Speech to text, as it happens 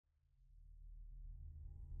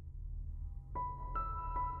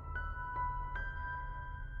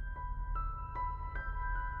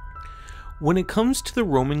When it comes to the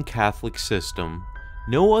Roman Catholic system,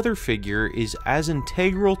 no other figure is as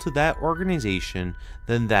integral to that organization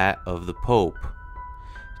than that of the Pope.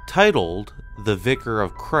 Titled the Vicar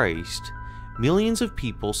of Christ, millions of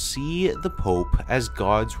people see the Pope as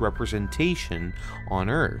God's representation on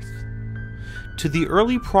earth. To the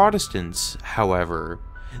early Protestants, however,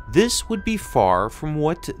 this would be far from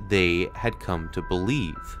what they had come to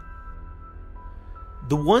believe.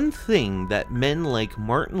 The one thing that men like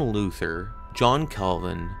Martin Luther, John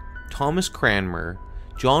Calvin, Thomas Cranmer,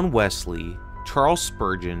 John Wesley, Charles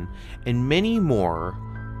Spurgeon, and many more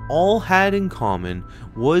all had in common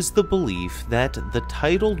was the belief that the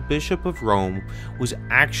titled Bishop of Rome was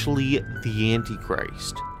actually the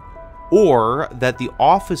Antichrist, or that the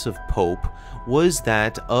office of Pope was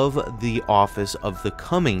that of the office of the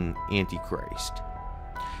coming Antichrist.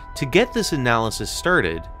 To get this analysis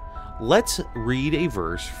started, let's read a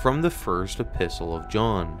verse from the first epistle of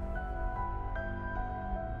John.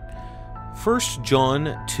 1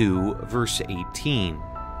 John 2 verse 18.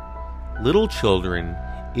 Little children,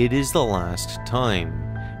 it is the last time,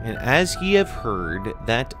 and as ye have heard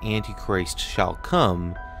that Antichrist shall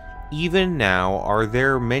come, even now are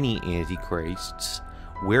there many Antichrists,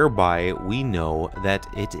 whereby we know that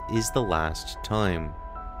it is the last time.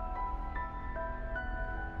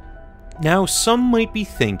 Now some might be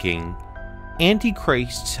thinking,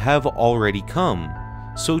 Antichrists have already come,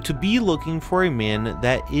 so to be looking for a man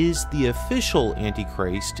that is the official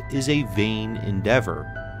Antichrist is a vain endeavor.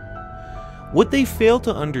 What they fail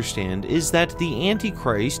to understand is that the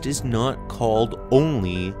Antichrist is not called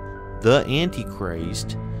only the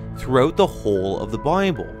Antichrist throughout the whole of the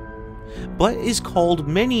Bible, but is called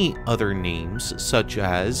many other names such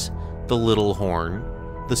as the Little Horn,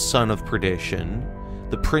 the Son of Perdition,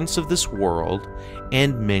 the Prince of this World,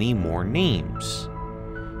 and many more names.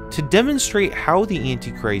 To demonstrate how the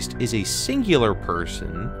Antichrist is a singular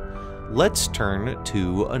person, let's turn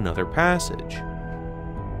to another passage.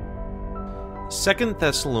 2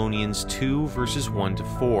 Thessalonians 2 verses 1 to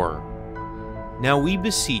 4. Now we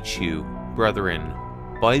beseech you, brethren,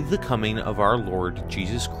 by the coming of our Lord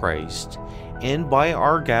Jesus Christ, and by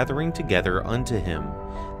our gathering together unto him,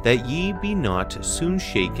 that ye be not soon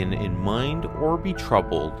shaken in mind or be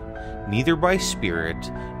troubled, neither by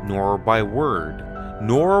spirit, nor by word,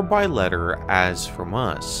 nor by letter as from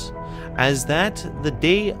us, as that the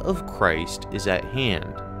day of Christ is at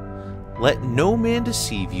hand. Let no man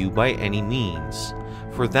deceive you by any means,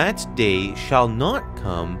 for that day shall not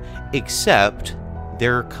come except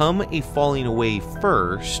there come a falling away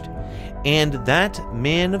first, and that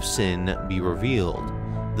man of sin be revealed,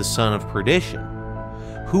 the son of perdition,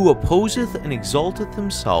 who opposeth and exalteth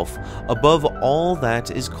himself above all that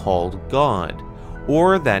is called God,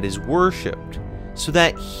 or that is worshipped, so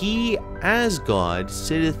that he as God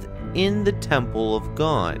sitteth in the temple of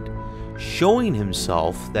God, showing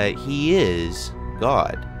himself that he is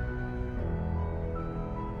God.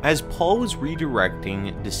 As Paul was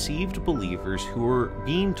redirecting deceived believers who were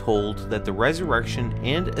being told that the resurrection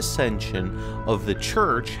and ascension of the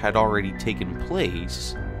church had already taken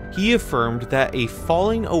place, he affirmed that a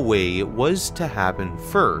falling away was to happen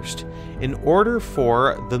first in order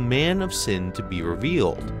for the man of sin to be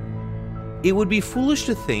revealed. It would be foolish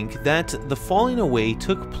to think that the falling away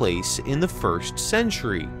took place in the 1st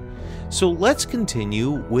century. So let's continue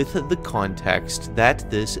with the context that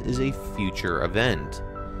this is a future event.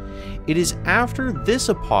 It is after this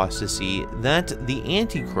apostasy that the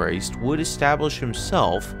Antichrist would establish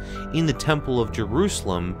himself in the Temple of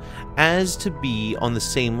Jerusalem as to be on the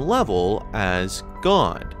same level as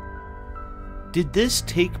God. Did this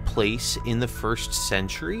take place in the 1st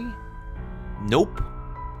century? Nope.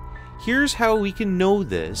 Here's how we can know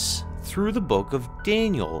this through the book of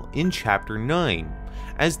Daniel in chapter 9,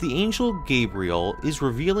 as the angel Gabriel is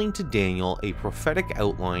revealing to Daniel a prophetic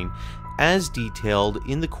outline as detailed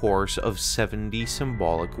in the course of 70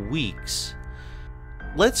 symbolic weeks.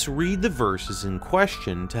 Let's read the verses in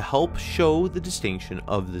question to help show the distinction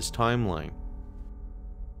of this timeline.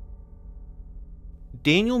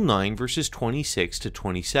 Daniel 9 verses 26 to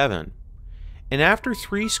 27. And after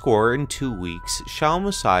 62 weeks shall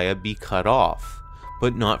Messiah be cut off,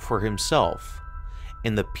 but not for himself.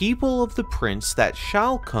 And the people of the prince that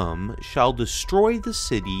shall come shall destroy the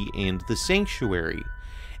city and the sanctuary,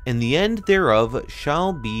 and the end thereof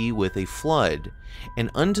shall be with a flood, and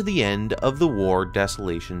unto the end of the war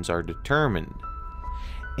desolations are determined.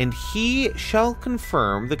 And he shall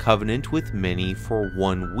confirm the covenant with many for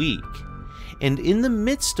 1 week, and in the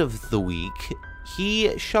midst of the week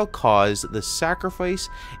he shall cause the sacrifice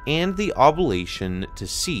and the oblation to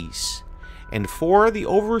cease, and for the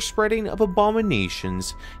overspreading of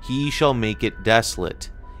abominations he shall make it desolate,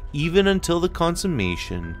 even until the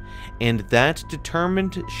consummation, and that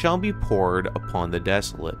determined shall be poured upon the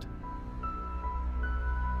desolate.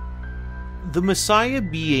 The Messiah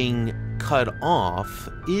being cut off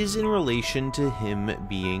is in relation to him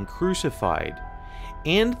being crucified,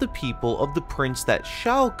 and the people of the prince that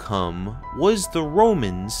shall come was the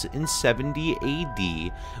Romans in 70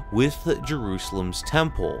 AD with Jerusalem's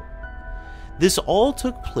temple. This all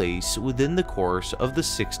took place within the course of the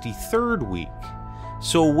 63rd week.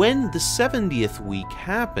 So when the 70th week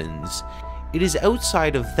happens, it is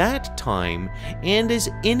outside of that time and is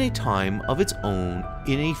in a time of its own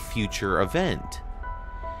in a future event.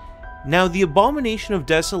 Now the abomination of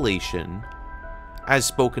desolation, as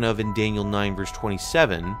spoken of in Daniel 9 verse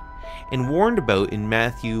 27, and warned about in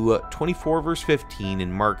Matthew 24 verse 15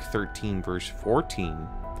 and Mark 13 verse 14,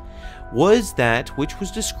 was that which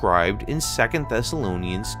was described in 2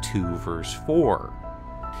 Thessalonians 2 verse 4.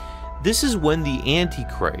 This is when the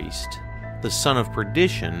Antichrist, the son of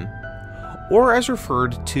perdition, or as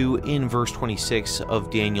referred to in verse 26 of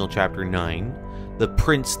Daniel chapter 9, the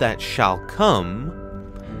prince that shall come,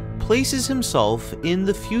 places himself in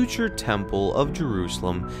the future temple of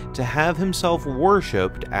Jerusalem to have himself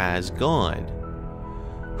worshipped as God.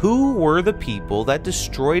 Who were the people that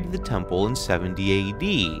destroyed the temple in 70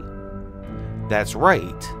 AD? That's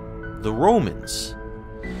right, the Romans.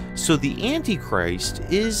 So the Antichrist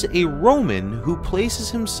is a Roman who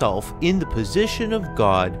places himself in the position of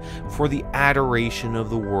God for the adoration of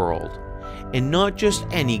the world, and not just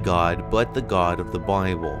any God, but the God of the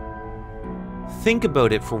Bible. Think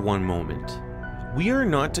about it for one moment. We are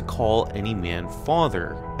not to call any man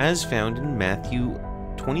father, as found in Matthew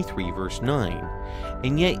 23 verse 9,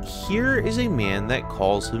 and yet here is a man that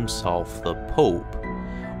calls himself the Pope,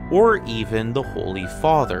 or even the Holy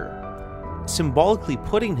Father, symbolically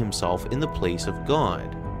putting himself in the place of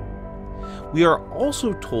God. We are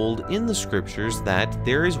also told in the scriptures that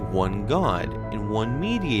there is one God and one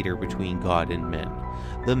mediator between God and men,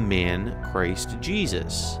 the man Christ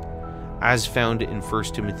Jesus, as found in 1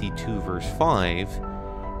 Timothy 2 verse 5,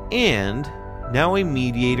 and now a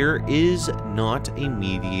mediator is not a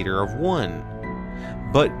mediator of one,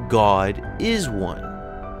 but God is one,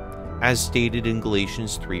 as stated in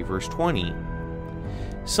Galatians 3 verse 20.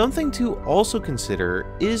 Something to also consider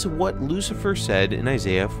is what Lucifer said in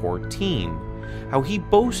Isaiah 14, how he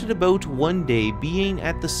boasted about one day being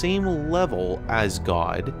at the same level as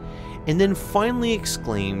God, and then finally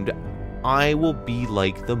exclaimed, "I will be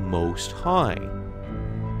like the Most High."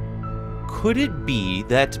 Could it be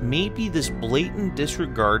that maybe this blatant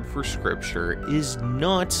disregard for Scripture is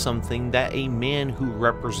not something that a man who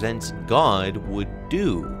represents God would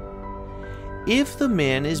do? If the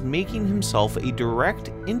man is making himself a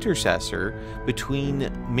direct intercessor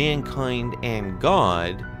between mankind and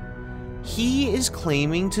God, he is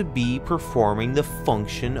claiming to be performing the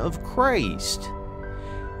function of Christ.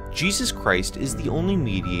 Jesus Christ is the only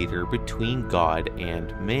mediator between God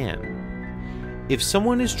and man. If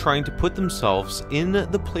someone is trying to put themselves in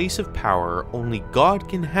the place of power only God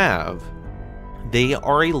can have, they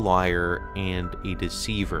are a liar and a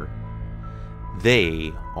deceiver.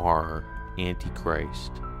 They are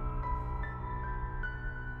Antichrist.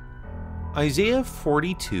 Isaiah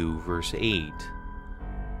 42 verse 8.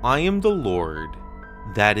 I am the Lord,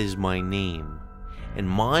 that is my name, and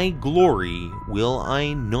my glory will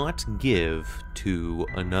I not give to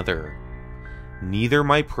another, neither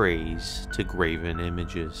my praise to graven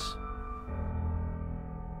images.